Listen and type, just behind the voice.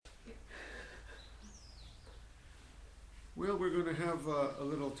Well, we're going to have a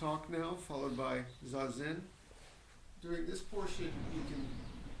little talk now, followed by Zazen. During this portion, you can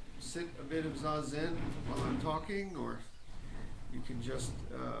sit a bit of Zazen while I'm talking, or you can just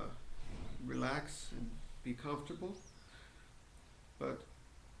relax and be comfortable, but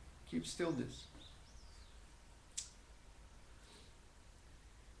keep stillness.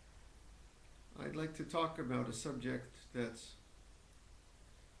 I'd like to talk about a subject that's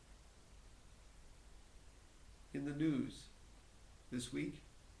in the news this week,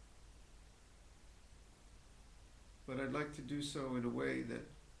 but I'd like to do so in a way that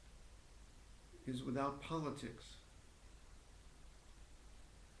is without politics.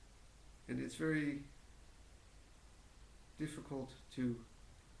 And it's very difficult to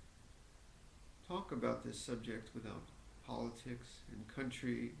talk about this subject without politics and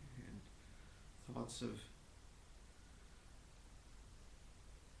country and thoughts of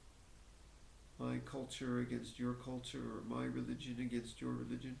my culture against your culture or my religion against your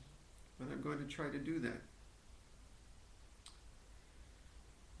religion. But I'm going to try to do that.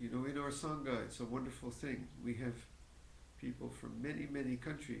 You know, in our Sangha, it's a wonderful thing. We have people from many, many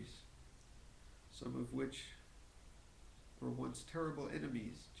countries, some of which were once terrible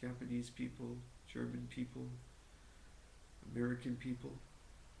enemies. Japanese people, German people, American people.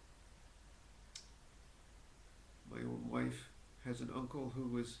 My own wife has an uncle who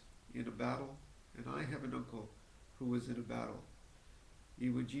was in a battle, and I have an uncle who was in a battle,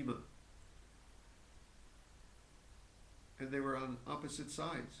 Iwo Jima. And they were on opposite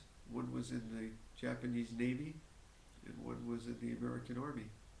sides. One was in the Japanese Navy, and one was in the American Army.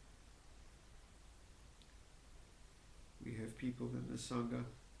 We have people in the Sangha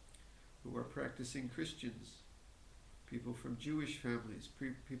who are practicing Christians, people from Jewish families,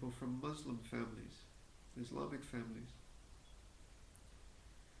 people from Muslim families, Islamic families.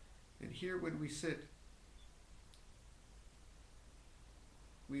 And here when we sit,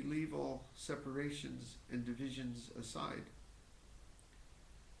 we leave all separations and divisions aside,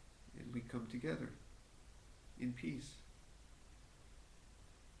 and we come together in peace,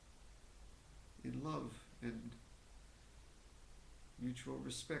 in love and mutual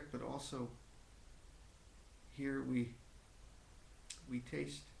respect, but also here we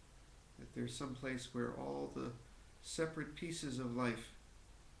taste that there's some place where all the separate pieces of life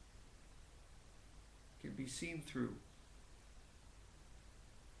can be seen through.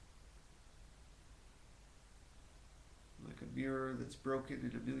 Like a mirror that's broken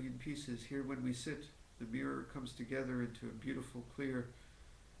in a million pieces, here when we sit, the mirror comes together into a beautiful, clear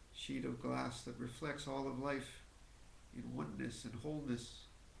sheet of glass that reflects all of life in oneness and wholeness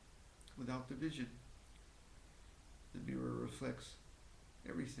without division. The mirror reflects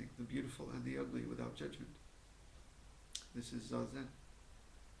everything, the beautiful and the ugly, without judgment. This is Zazen.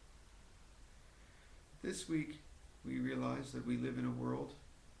 This week, we realize that we live in a world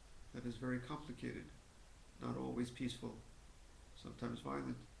that is very complicated, not always peaceful, sometimes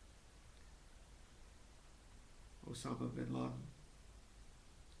violent. Osama bin Laden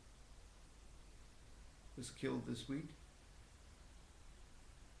was killed this week,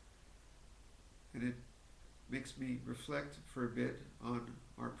 and it makes me reflect for a bit on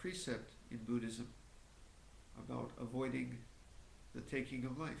our precept in Buddhism about avoiding the taking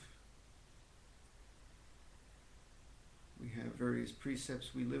of life. We have various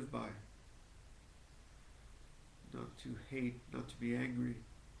precepts we live by. Not to hate, not to be angry,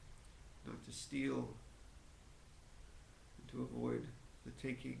 not to steal, and to avoid the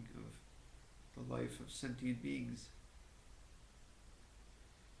taking of the life of sentient beings.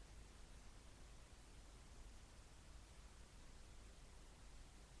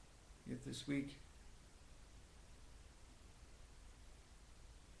 Yet this week,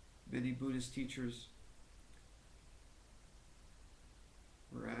 many Buddhist teachers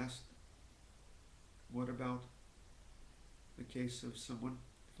were asked, what about the case of someone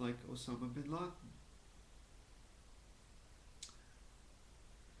like Osama bin Laden?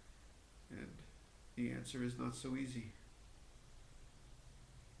 And the answer is not so easy.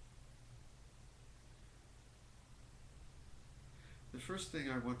 The first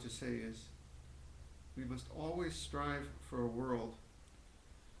thing I want to say is we must always strive for a world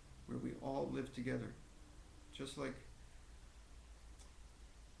where we all live together, just like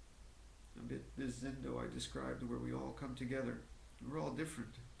a bit this Zendo I described, where we all come together. We're all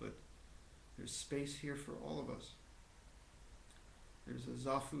different, but there's space here for all of us. There's a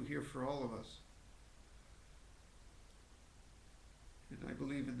Zafu here for all of us. And I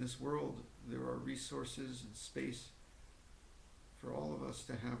believe in this world there are resources and space for all of us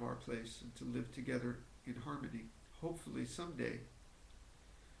to have our place and to live together in harmony. Hopefully someday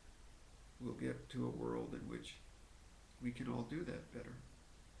we'll get to a world in which we can all do that better.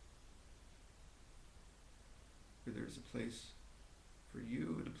 Where there's a place for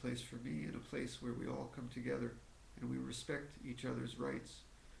you and a place for me and a place where we all come together and we respect each other's rights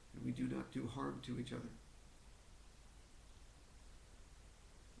and we do not do harm to each other.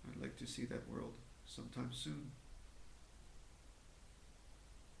 I'd like to see that world sometime soon.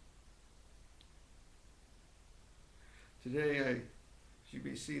 Today, as you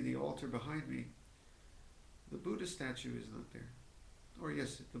may see the altar behind me, the Buddha statue is not there. Or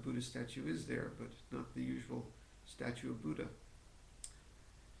yes, the Buddha statue is there, but not the usual statue of Buddha.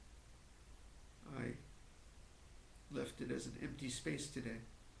 I left it as an empty space today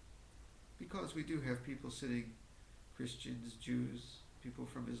because we do have people sitting, Christians, Jews, people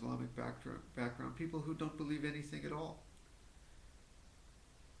from Islamic background, people who don't believe anything at all.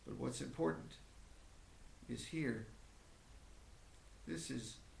 But what's important is here. This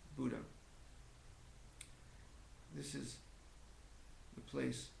is Buddha. This is the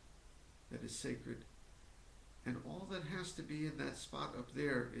place that is sacred. And all that has to be in that spot up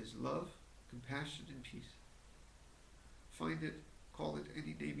there is love, compassion, and peace. Find it, call it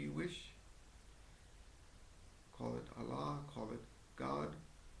any name you wish. Call it Allah, call it God,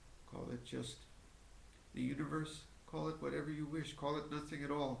 call it just the universe, call it whatever you wish, call it nothing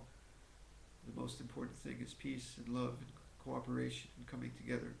at all. The most important thing is peace and love and cooperation and coming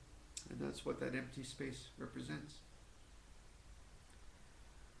together. And that's what that empty space represents.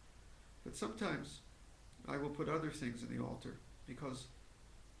 But sometimes I will put other things in the altar because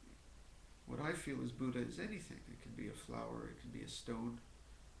what I feel is Buddha is anything. It can be a flower, it can be a stone,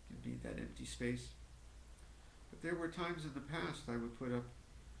 it can be that empty space. But there were times in the past I would put up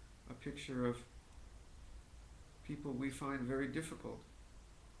a picture of people we find very difficult.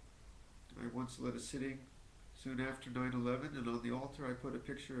 I once led a sitting soon after 9/11, and on the altar I put a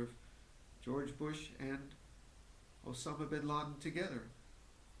picture of George Bush and Osama bin Laden together,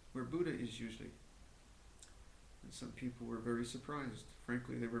 where Buddha is usually. And some people were very surprised.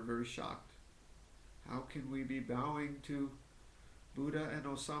 Frankly, they were very shocked. How can we be bowing to Buddha and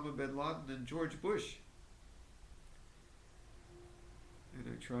Osama bin Laden and George Bush? And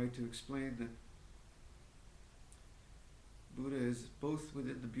I tried to explain that Buddha is both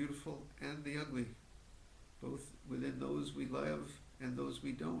within the beautiful and the ugly, both within those we love and those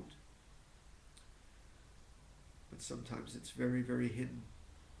we don't. But sometimes it's very, very hidden.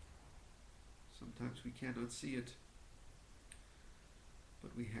 Sometimes we cannot see it,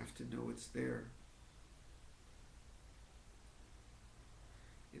 but we have to know it's there.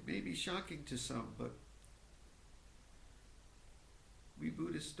 It may be shocking to some, but we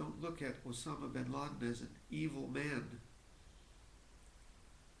Buddhists don't look at Osama bin Laden as an evil man.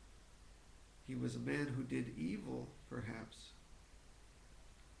 He was a man who did evil, perhaps,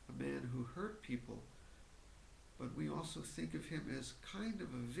 a man who hurt people, but we also think of him as kind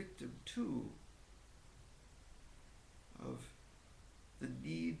of a victim too of the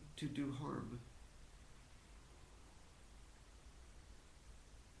need to do harm.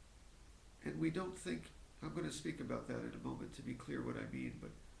 And we don't think, I'm going to speak about that in a moment to be clear what I mean,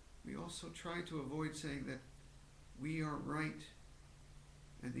 but we also try to avoid saying that we are right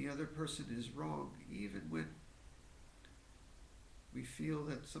and the other person is wrong, even when we feel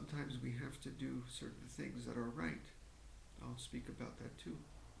that sometimes we have to do certain things that are right. I'll speak about that too.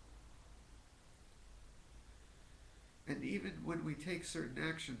 And even when we take certain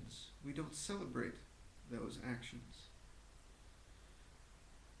actions, we don't celebrate those actions.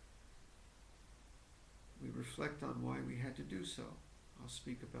 We reflect on why we had to do so. I'll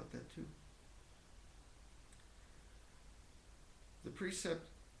speak about that too. The precept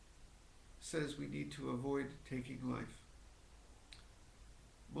says we need to avoid taking life.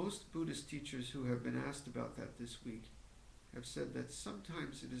 Most Buddhist teachers who have been asked about that this week have said that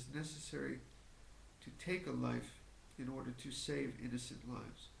sometimes it is necessary to take a life in order to save innocent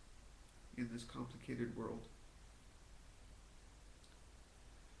lives in this complicated world.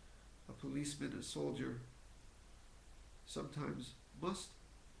 A policeman, a soldier, sometimes must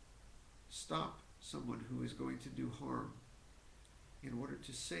stop someone who is going to do harm in order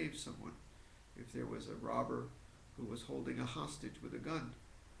to save someone. If there was a robber who was holding a hostage with a gun,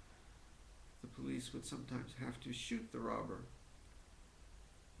 the police would sometimes have to shoot the robber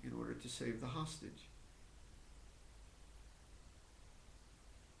in order to save the hostage.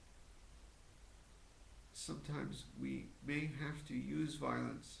 Sometimes we may have to use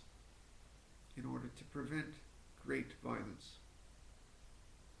violence in order to prevent great violence.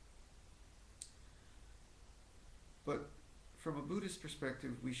 But from a Buddhist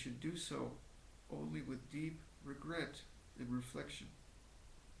perspective, we should do so only with deep regret and reflection,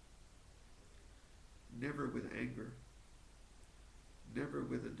 never with anger never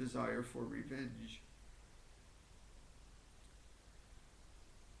with a desire for revenge,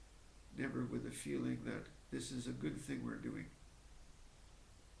 never with a feeling that this is a good thing we're doing.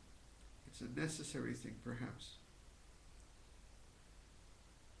 It's a necessary thing, perhaps.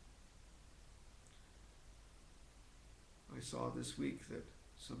 I saw this week that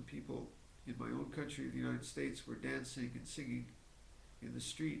some people in my own country, the United States, were dancing and singing in the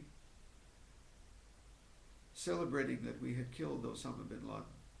street, celebrating that we had killed Osama bin Laden,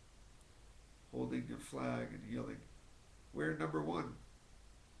 holding a flag and yelling, "We're number one."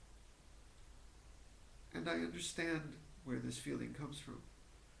 And I understand where this feeling comes from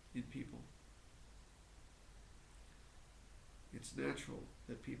in people. It's natural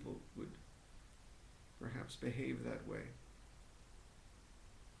that people would perhaps behave that way.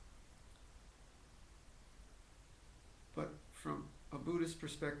 But from a Buddhist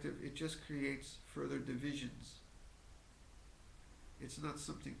perspective, it just creates further divisions. It's not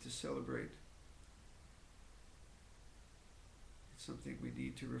something to celebrate. It's something we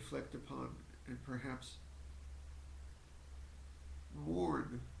need to reflect upon and perhaps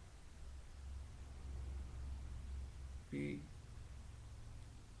mourn, be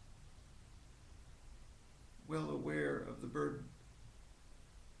well aware of the burden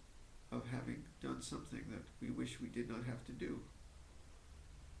of having done something that we wish we did not have to do.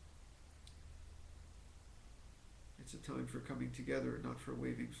 It's a time for coming together, not for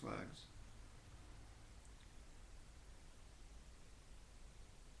waving flags,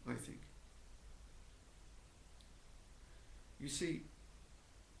 I think. You see,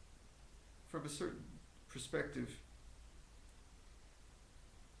 from a certain perspective,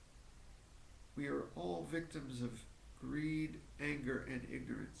 we are all victims of greed, anger, and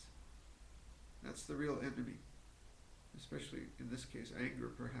ignorance. That's the real enemy, especially in this case, anger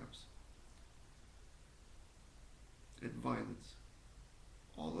perhaps, and violence.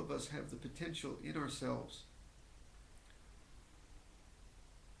 All of us have the potential in ourselves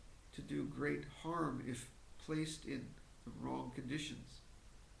to do great harm if placed in the wrong conditions.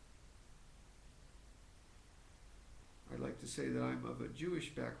 I'd like to say that I'm of a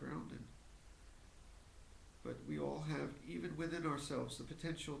Jewish background, but we all have, even within ourselves, the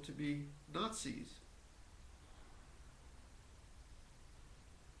potential to be Nazis.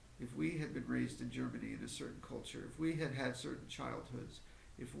 If we had been raised in Germany in a certain culture, if we had had certain childhoods,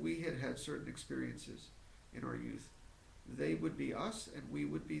 if we had had certain experiences in our youth, they would be us and we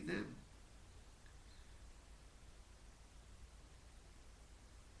would be them.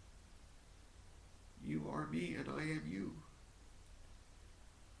 You are me and I am you.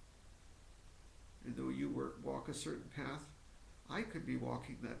 And though you walk a certain path, I could be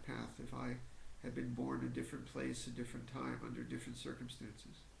walking that path if I had been born in a different place, a different time, under different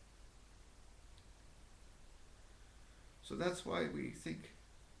circumstances. So that's why we think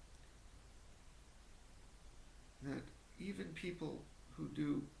that even people who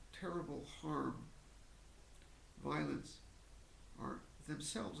do terrible harm, violence, are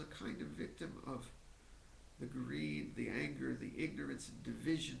themselves a kind of victim of the greed, the anger, the ignorance and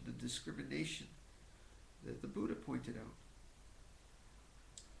division, the discrimination that the Buddha pointed out.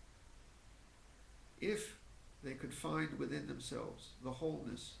 If they could find within themselves the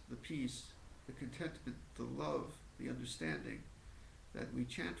wholeness, the peace, the contentment, the love, the understanding that we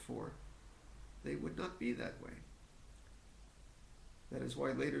chant for, they would not be that way. That is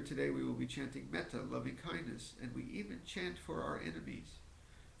why later today we will be chanting metta, loving kindness, and we even chant for our enemies,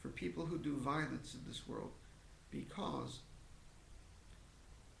 for people who do violence in this world, because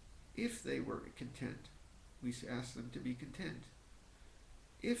if they were content, we ask them to be content.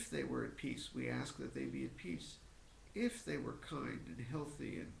 If they were at peace, we ask that they be at peace. If they were kind and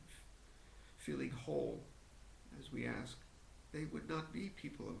healthy and feeling whole, as we ask, they would not be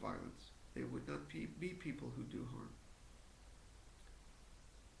people of violence. They would not be people who do harm.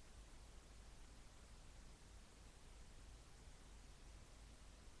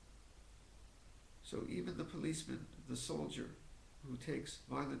 So even the policeman, the soldier, who takes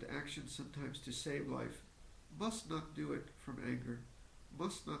violent action sometimes to save life, must not do it from anger,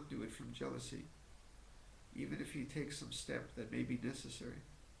 must not do it from jealousy, even if he takes some step that may be necessary.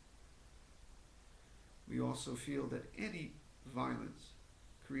 We also feel that any violence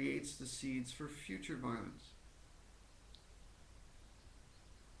creates the seeds for future violence.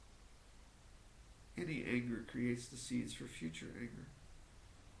 Any anger creates the seeds for future anger.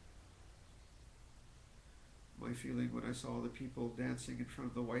 My feeling when I saw the people dancing in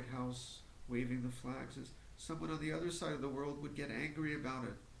front of the White House, waving the flags, is someone on the other side of the world would get angry about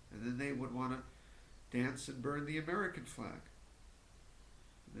it, and then they would want to dance and burn the American flag.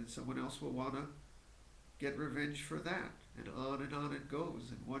 And then someone else will want to get revenge for that, and on it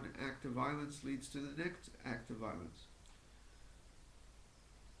goes, and one act of violence leads to the next act of violence.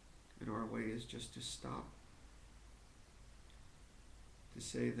 And our way is just to stop, to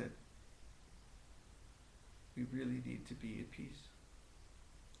say that we really need to be at peace.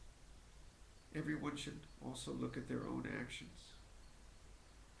 Everyone should also look at their own actions.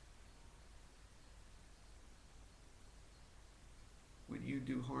 When you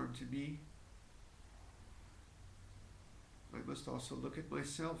do harm to me, I must also look at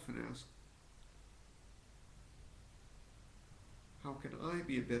myself and ask, how can I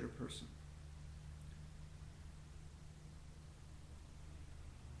be a better person?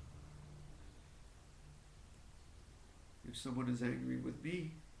 If someone is angry with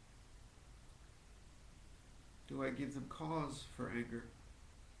me, do I give them cause for anger?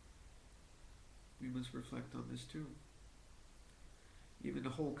 We must reflect on this too. Even the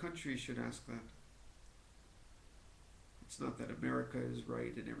whole country should ask that. It's not that America is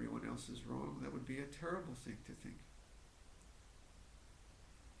right and everyone else is wrong. That would be a terrible thing to think.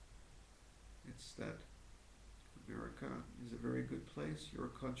 It's that America is a very good place, your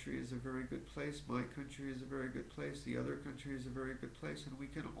country is a very good place, my country is a very good place, the other country is a very good place, and we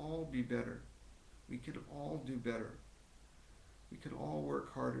can all be better. We can all do better. We can all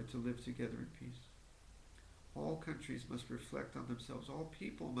work harder to live together in peace. All countries must reflect on themselves. All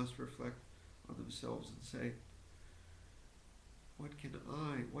people must reflect on themselves and say, what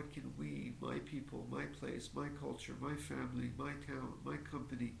can we, my people, my place, my culture, my family, my town, my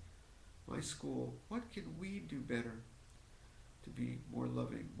company, my school, what can we do better to be more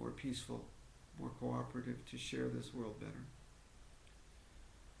loving, more peaceful, more cooperative, to share this world better?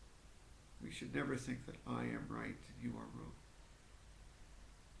 We should never think that I am right and you are wrong.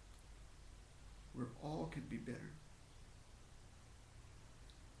 We all can be better.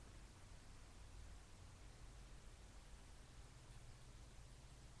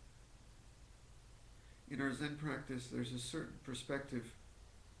 In our Zen practice, there's a certain perspective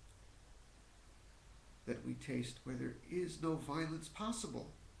that we taste where there is no violence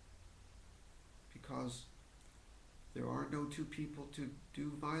possible, because there are no two people to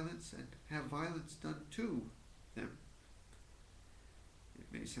do violence and have violence done to them. It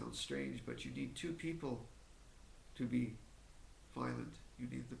may sound strange, but you need two people to be violent. You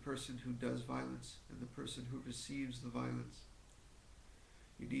need the person who does violence and the person who receives the violence.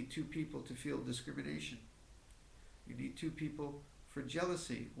 You need two people to feel discrimination. You need two people for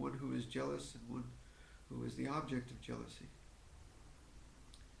jealousy, one who is jealous and one who is the object of jealousy.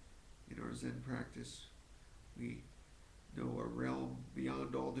 In our Zen practice, we know a realm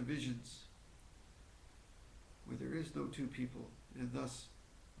beyond all divisions, where there is no two people, and thus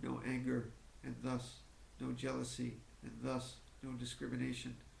no anger, and thus no jealousy, and thus no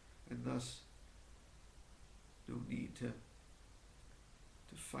discrimination, and thus no need to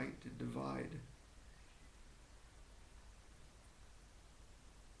fight and divide.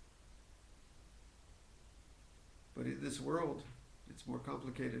 But in this world, it's more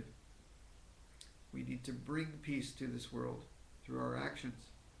complicated. We need to bring peace to this world through our actions,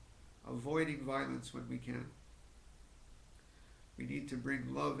 avoiding violence when we can. We need to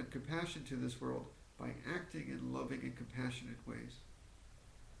bring love and compassion to this world by acting in loving and compassionate ways.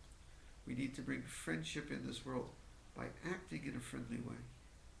 We need to bring friendship in this world by acting in a friendly way.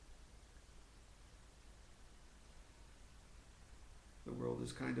 The world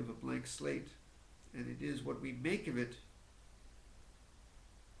is kind of a blank slate, and it is what we make of it.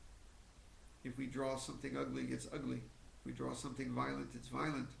 If we draw something ugly, it's ugly. If we draw something violent, it's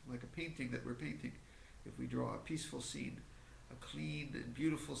violent, like a painting that we're painting. If we draw a peaceful scene, a clean and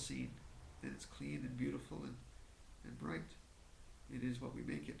beautiful scene, then it's clean and beautiful and bright. It is what we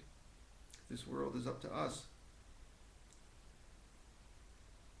make it. This world is up to us.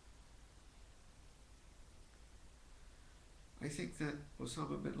 I think that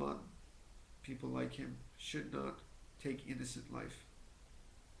Osama bin Laden, people like him, should not take innocent life.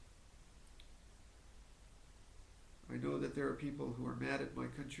 I know that there are people who are mad at my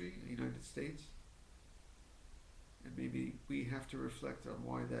country, the United States, and maybe we have to reflect on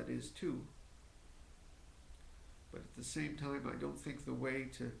why that is too. But at the same time, I don't think the way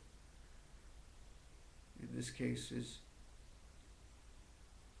to, in this case, is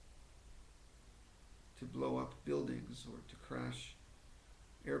to blow up buildings or to crash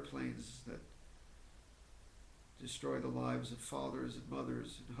airplanes that destroy the lives of fathers and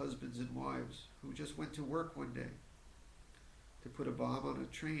mothers and husbands and wives who just went to work one day, to put a bomb on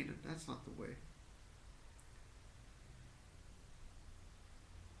a train, and that's not the way.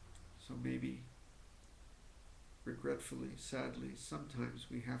 So maybe, regretfully, sadly, sometimes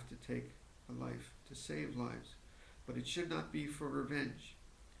we have to take a life, to save lives. But it should not be for revenge.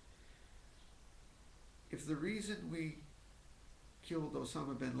 If the reason we killed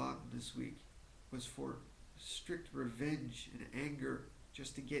Osama bin Laden this week was for strict revenge and anger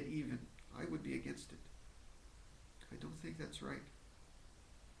just to get even, I would be against it. I don't think that's right.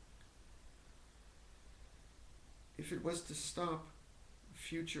 If it was to stop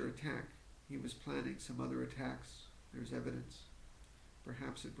future attack, he was planning some other attacks, there's evidence,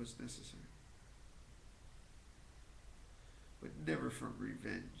 perhaps it was necessary. But never from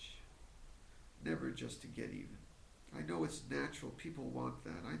revenge. Never just to get even. I know it's natural, people want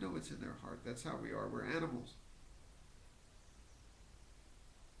that. I know it's in their heart, that's how we are, we're animals.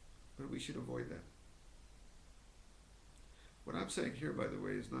 But we should avoid that. What I'm saying here, by the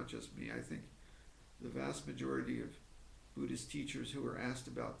way, is not just me. I think the vast majority of Buddhist teachers who were asked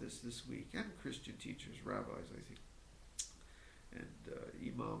about this week, and Christian teachers, rabbis, I think, and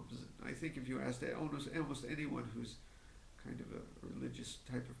imams, I think if you asked almost anyone who's kind of a religious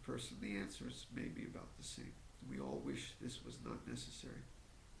type of person, the answer is maybe about the same. We all wish this was not necessary.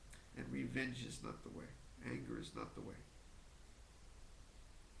 And revenge is not the way. Anger is not the way.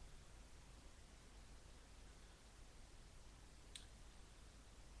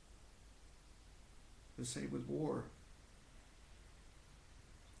 The same with war.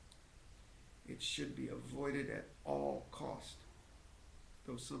 It should be avoided at all cost,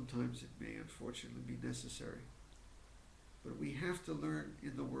 though sometimes it may unfortunately be necessary. But we have to learn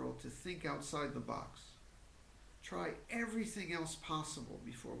in the world to think outside the box. Try everything else possible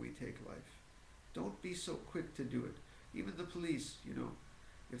before we take life. Don't be so quick to do it. Even the police,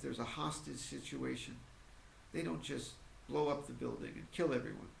 if there's a hostage situation, they don't just blow up the building and kill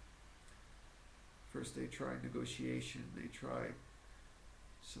everyone. First they try negotiation, they try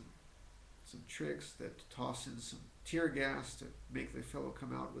some tricks that toss in some tear gas to make the fellow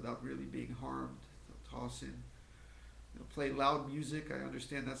come out without really being harmed. They'll toss in, play loud music. I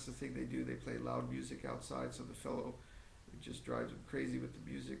understand that's the thing they do. They play loud music outside, so the fellow, it just drives him crazy with the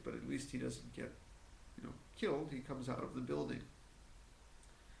music, but at least he doesn't get, killed. He comes out of the building.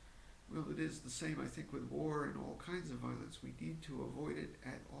 Well, it is the same, I think, with war and all kinds of violence. We need to avoid it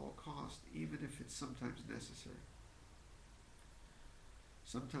at all cost, even if it's sometimes necessary.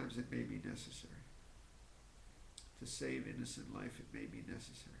 Sometimes it may be necessary. To save innocent life, it may be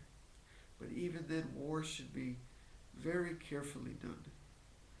necessary. But even then, war should be very carefully done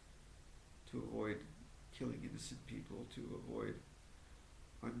to avoid killing innocent people, to avoid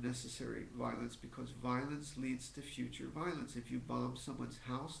unnecessary violence, because violence leads to future violence. If you bomb someone's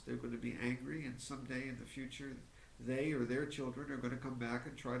house, they're going to be angry, and someday in the future, they or their children are going to come back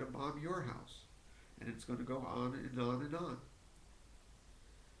and try to bomb your house. And it's going to go on and on and on.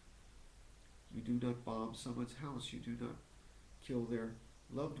 You do not bomb someone's house. You do not kill their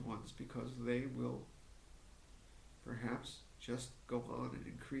loved ones, because they will perhaps just go on and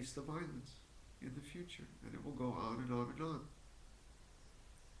increase the violence in the future. And it will go on and on and on.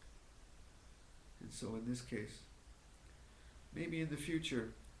 And so in this case, maybe in the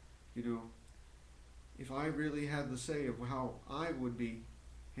future, if I really had the say of how I would be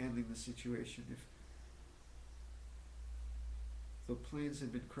handling the situation, if the planes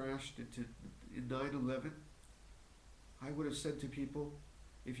had been crashed in 9/11, I would have said to people,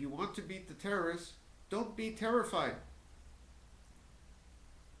 if you want to beat the terrorists, don't be terrified.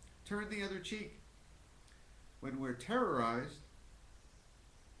 Turn the other cheek. When we're terrorized,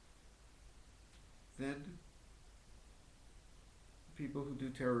 then people who do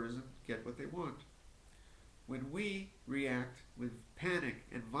terrorism get what they want. When we react with panic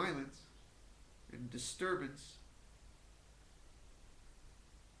and violence and disturbance,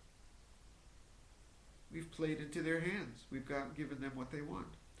 we've played into their hands. We've given them what they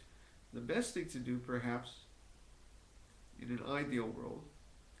want. The best thing to do, perhaps, in an ideal world,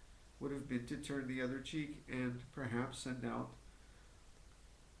 would have been to turn the other cheek and perhaps send out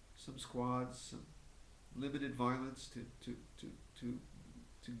some squads, some limited violence to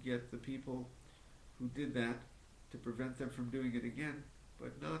get the people who did that, to prevent them from doing it again,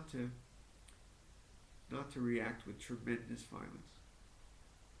 but not to react with tremendous violence.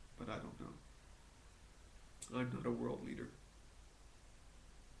 But I don't know. I'm not a world leader.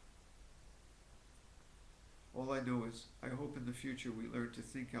 All I know is I hope in the future we learn to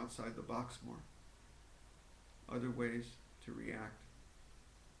think outside the box more. Other ways to react.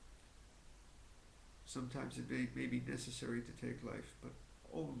 Sometimes it may be necessary to take life, but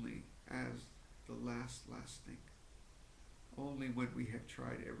only as the last thing. Only when we have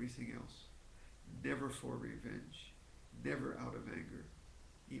tried everything else. Never for revenge. Never out of anger,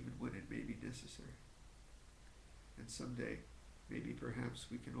 even when it may be necessary. And someday, maybe perhaps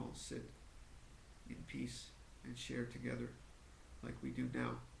we can all sit in peace and share together like we do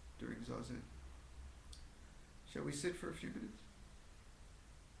now during Zazen. Shall we sit for a few minutes?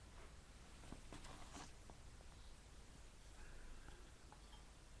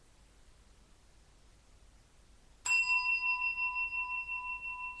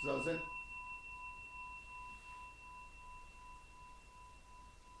 Zazen.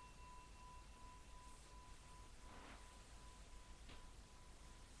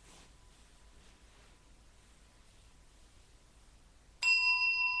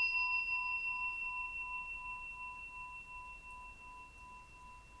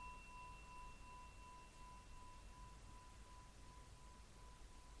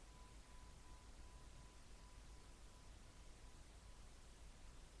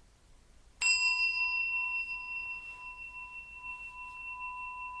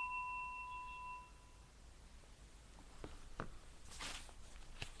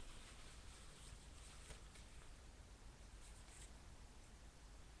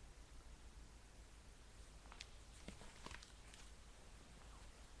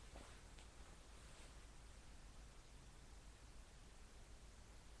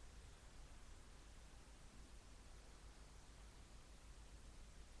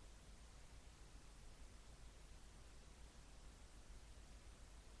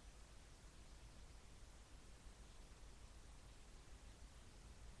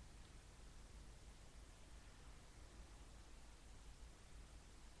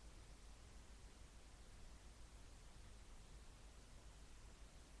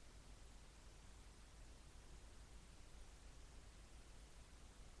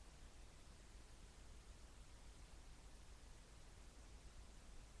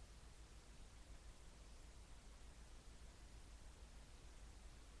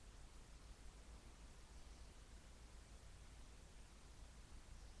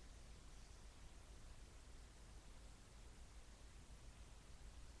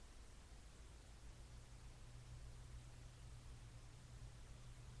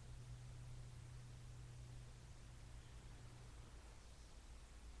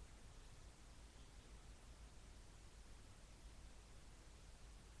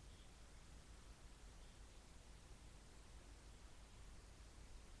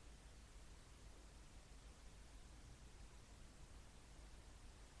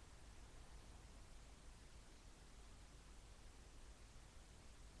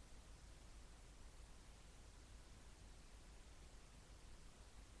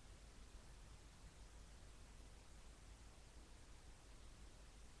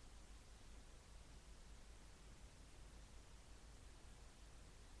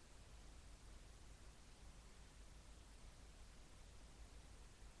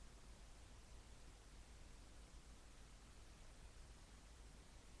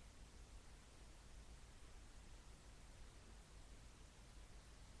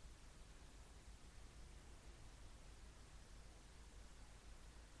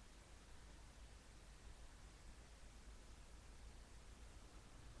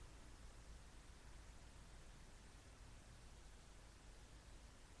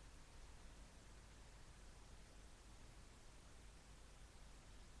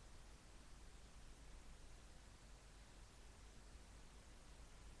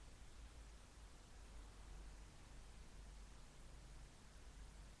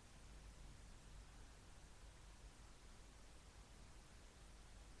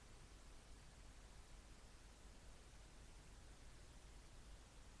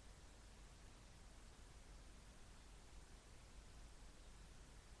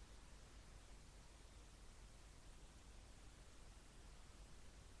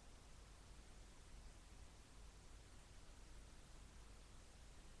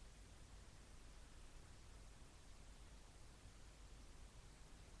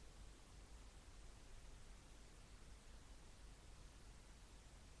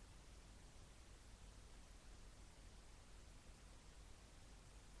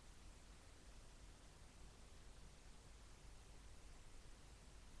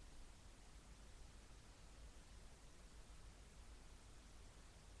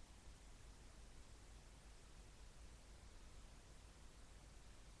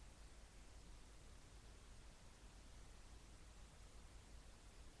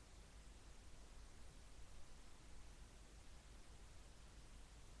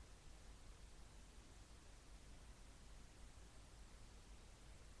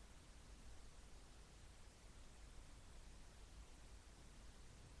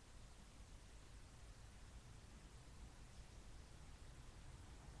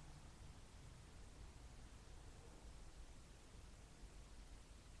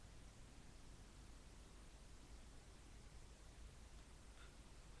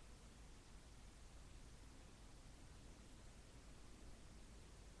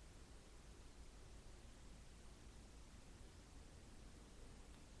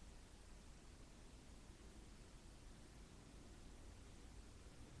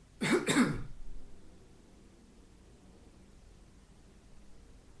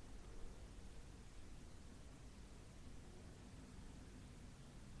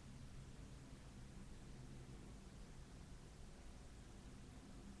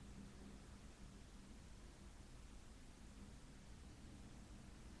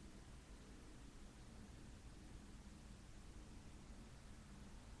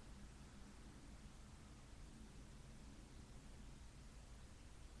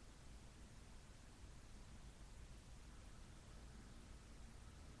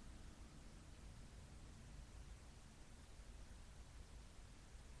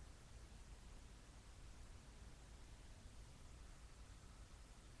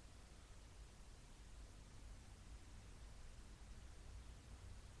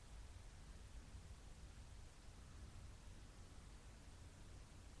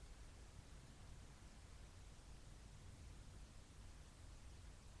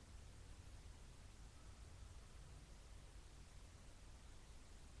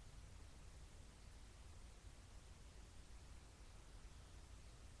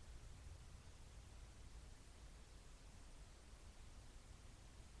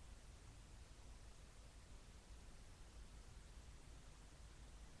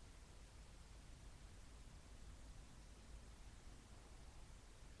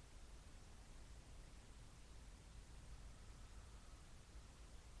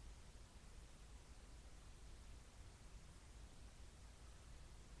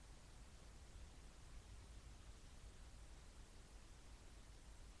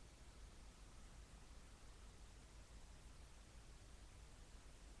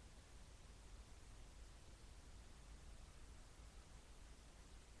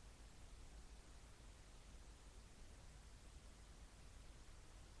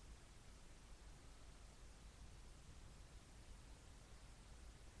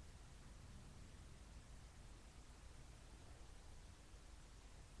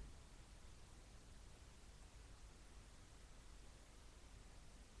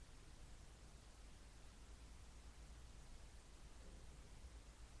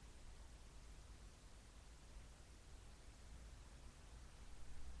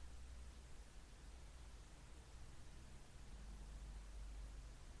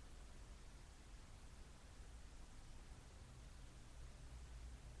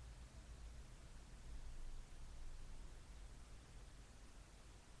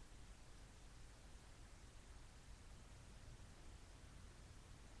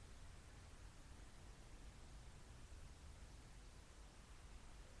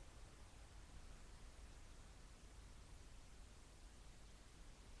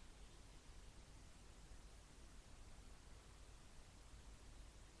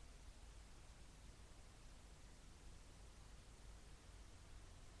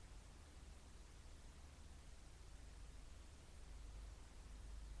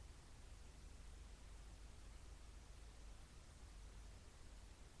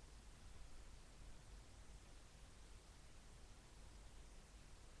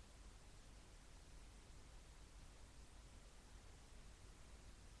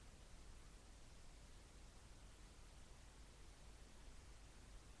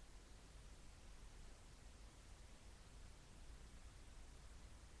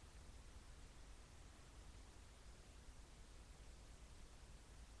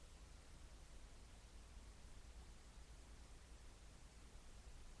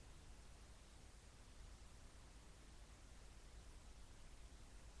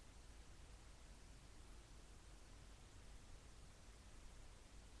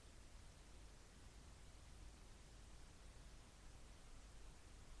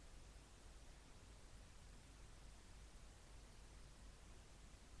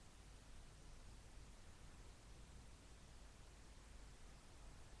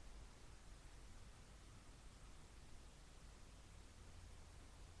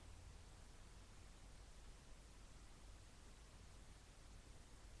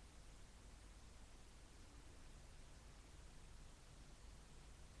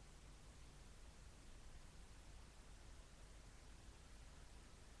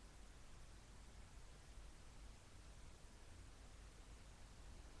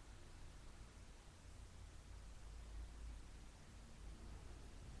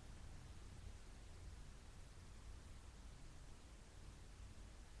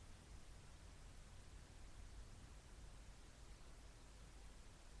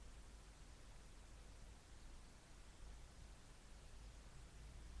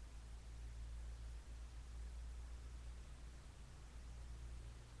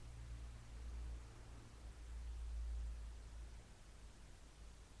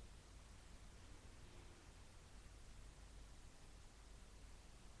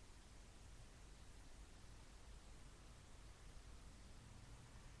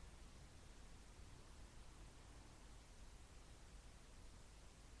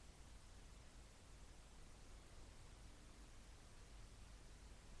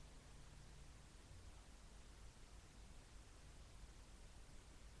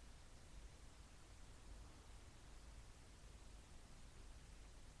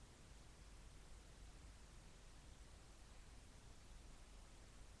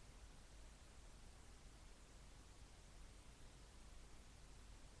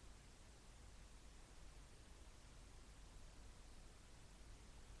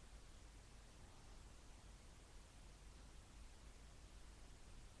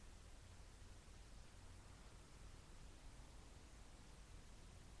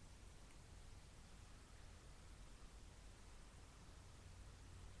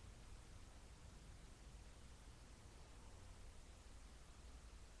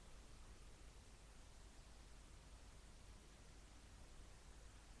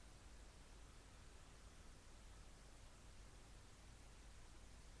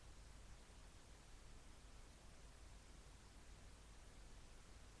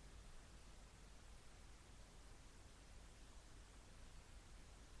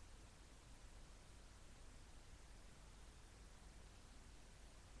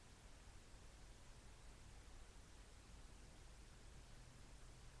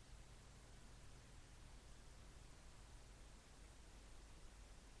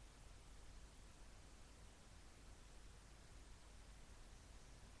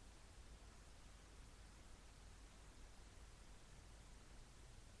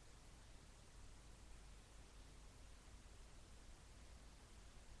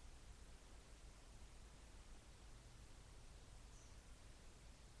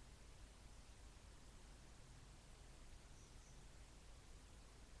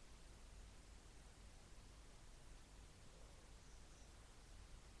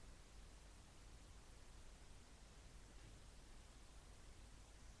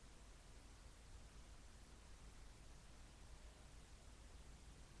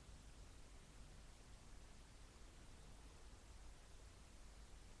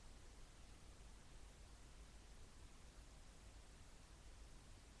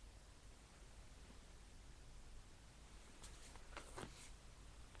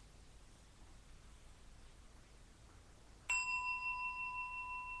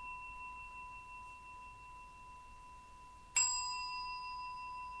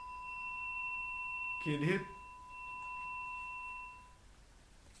 can hit.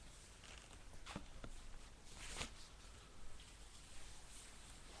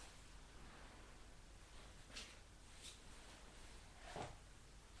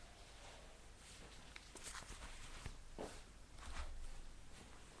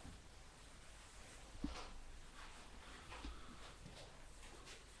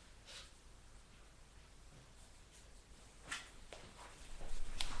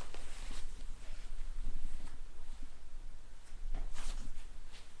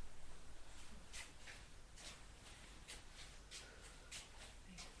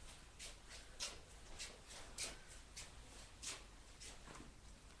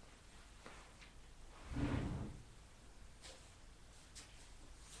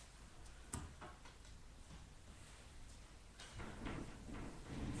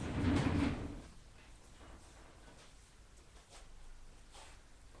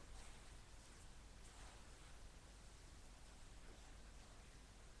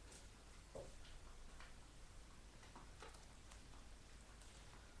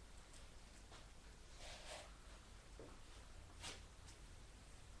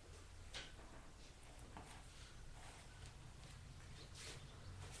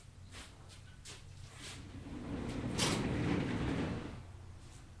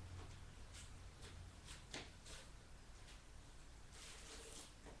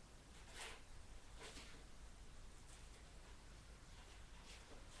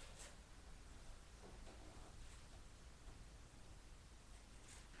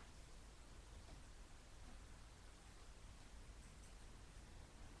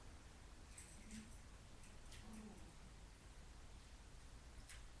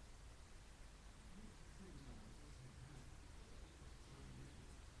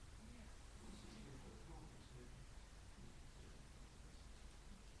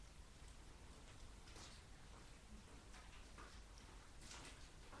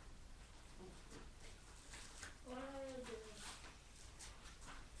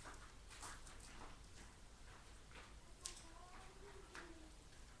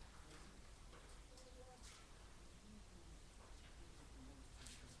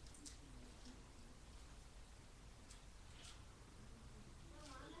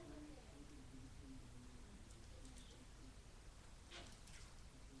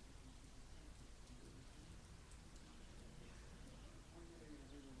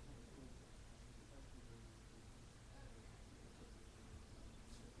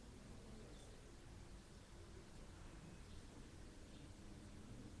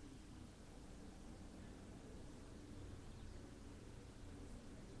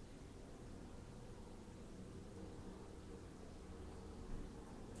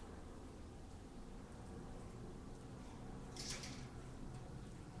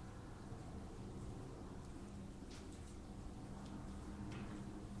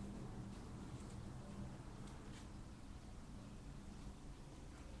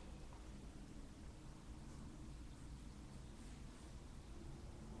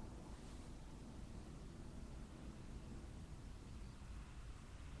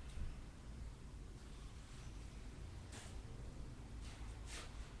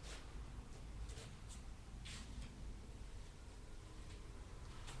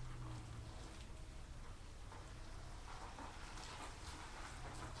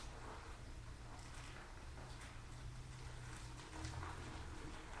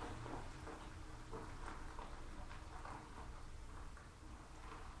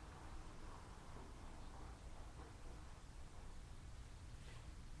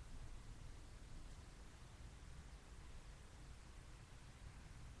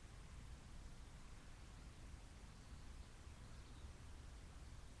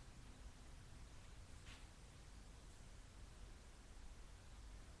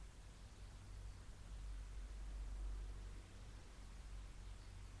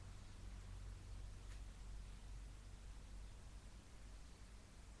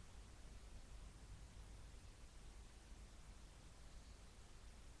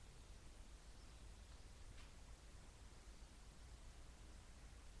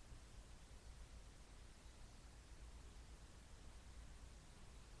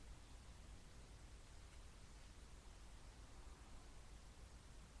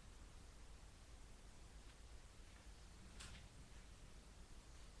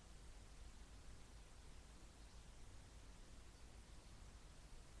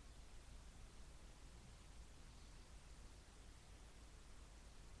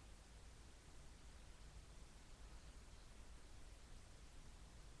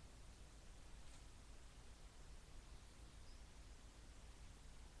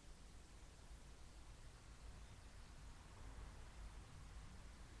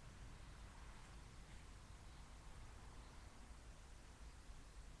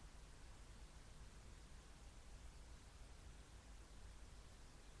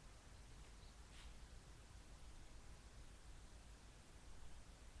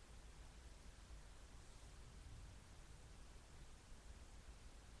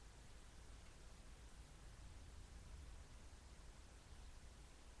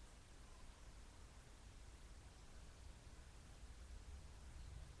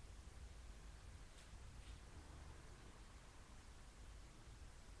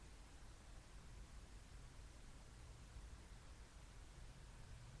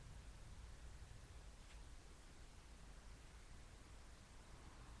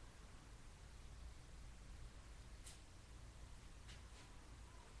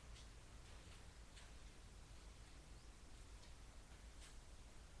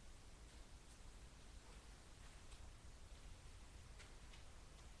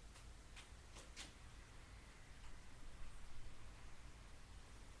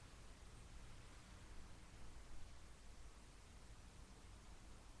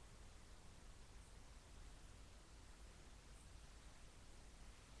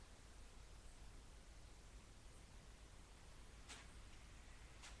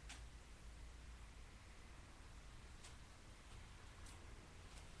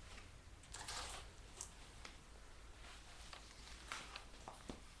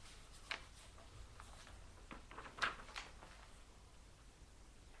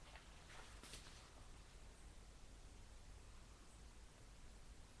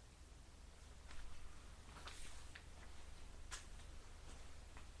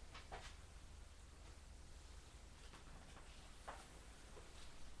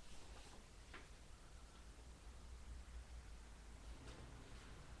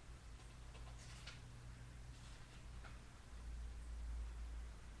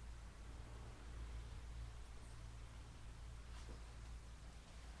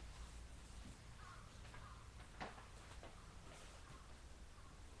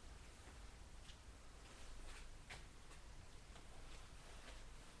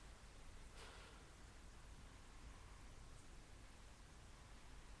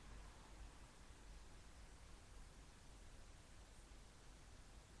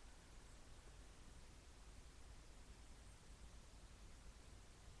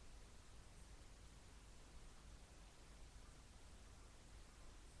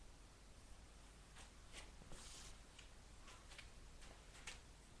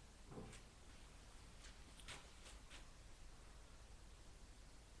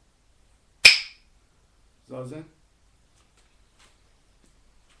 Zazen.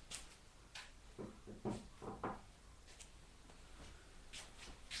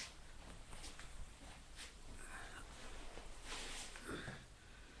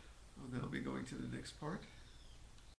 I'll now be going to the next part.